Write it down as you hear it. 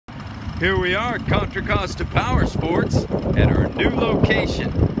Here we are at Contra Costa Powersports at our new location,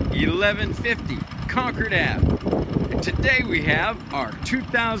 1150 Concord Ave. And today we have our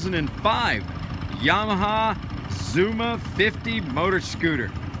 2005 Yamaha Zuma 50 motor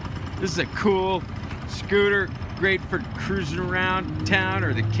scooter. This is a cool scooter, great for cruising around town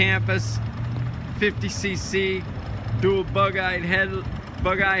or the campus. 50cc, dual bug-eye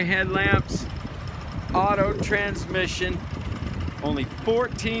headlamps, auto transmission. Only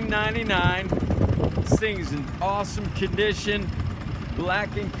 $14.99. This thing's in awesome condition,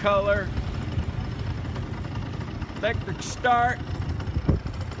 black in color, electric start.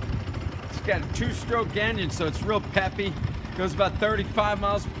 It's got a 2-stroke engine, so it's real peppy. Goes about 35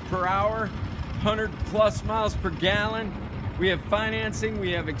 miles per hour, 100 plus miles per gallon. We have financing,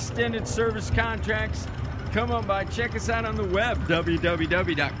 we have extended service contracts. Come on by, check us out on the web,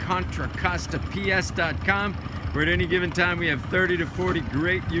 www.contracostaps.com. where at any given time we have 30 to 40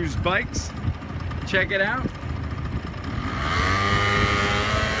 great used bikes. Check it out.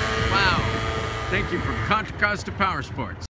 Wow. Thank you from Contra Costa Powersports.